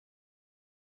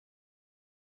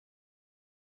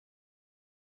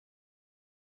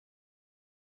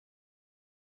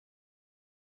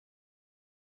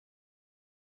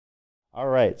All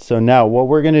right, so now what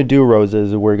we're going to do, Rosa,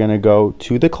 is we're going to go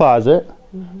to the closet.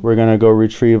 We're going to go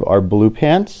retrieve our blue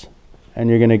pants, and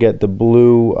you're going to get the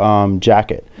blue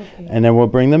jacket. Okay. And then we'll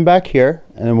bring them back here,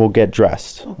 and then we'll get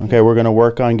dressed. Okay, we're going to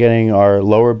work on getting our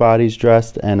lower bodies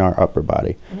dressed and our upper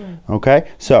body.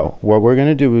 Okay, so what we're going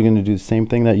to do, we're going to do the same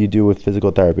thing that you do with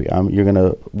physical therapy. You're going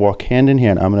to walk hand in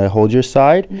hand. I'm going to hold your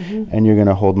side, and you're going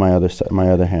to hold my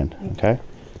other hand. Okay,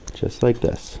 just like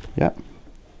this. Yep.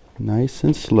 Nice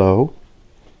and slow.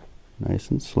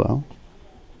 Nice and slow.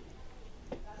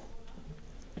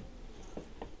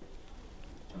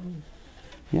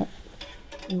 Yep.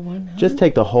 Just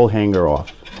take the whole hanger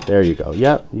off. There you go.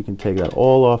 Yep, you can take that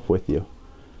all off with you.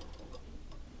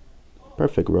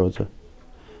 Perfect, Rosa.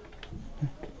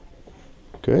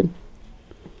 Good.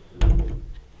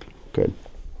 Good.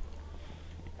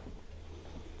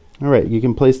 All right, you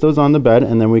can place those on the bed,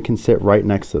 and then we can sit right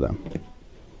next to them.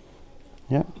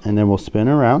 Yep, and then we'll spin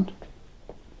around.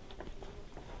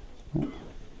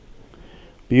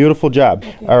 Beautiful job.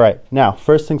 Okay. All right, now,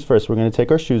 first things first, we're going to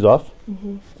take our shoes off.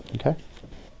 Okay.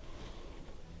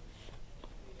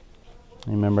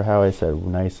 Remember how I said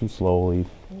nice and slowly?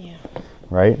 Yeah.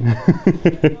 Right?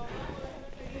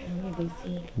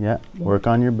 Yeah, work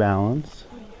on your balance.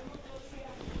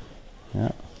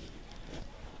 Yeah.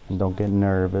 And don't get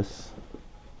nervous.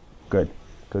 Good.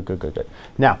 Good, good, good, good.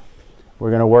 Now,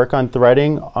 we're going to work on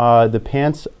threading the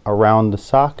pants around the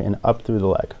sock and up through the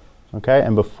leg. Okay?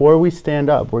 And before we stand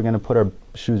up, we're going to put our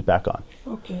shoes back on.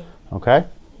 Okay. Okay?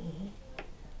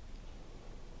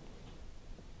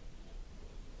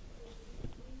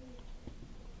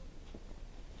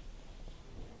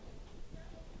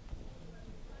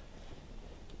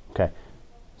 Okay.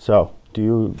 So,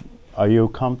 are you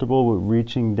comfortable with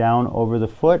reaching down over the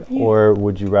foot, or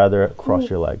would you rather cross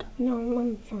your leg? No,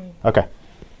 I'm fine. Okay.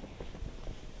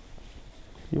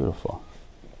 Beautiful.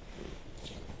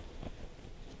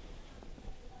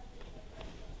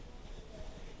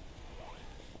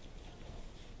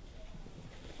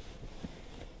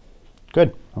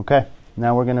 Good. Okay.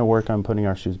 Now we're going to work on putting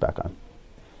our shoes back on.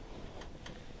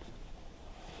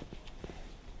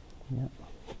 Yep.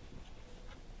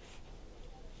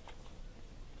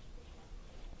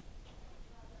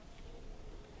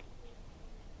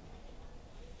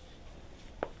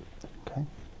 Okay.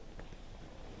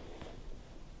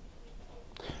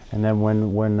 And then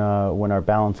when our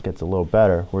balance gets a little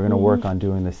better, we're going to work on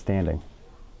doing the standing.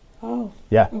 Oh.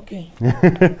 Yeah. Okay.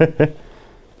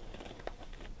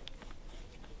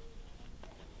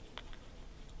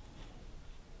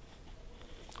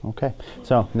 Okay,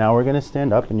 so now we're going to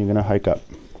stand up and you're going to hike up.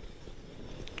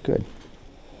 Good.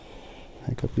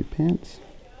 Hike up your pants.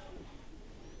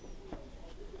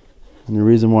 And the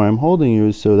reason why I'm holding you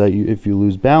is so that if you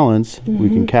lose balance, we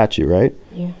can catch you, right?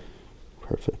 Yeah.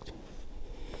 Perfect.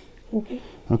 Okay.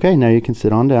 Okay, now you can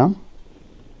sit on down.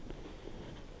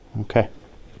 Okay.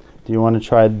 Do you want to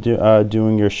try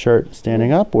doing your shirt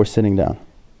standing up or sitting down?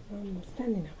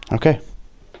 Standing up. Okay.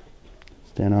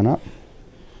 Stand on up.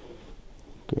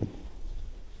 Good.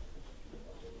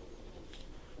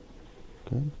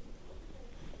 Good.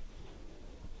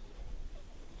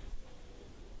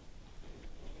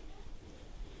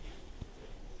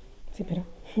 Zip it up.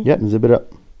 Yep, zip it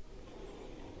up.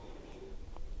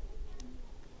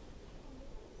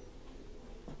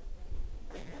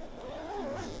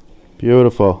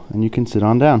 Beautiful. And you can sit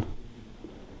on down.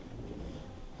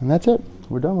 And that's it.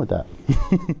 We're done with that.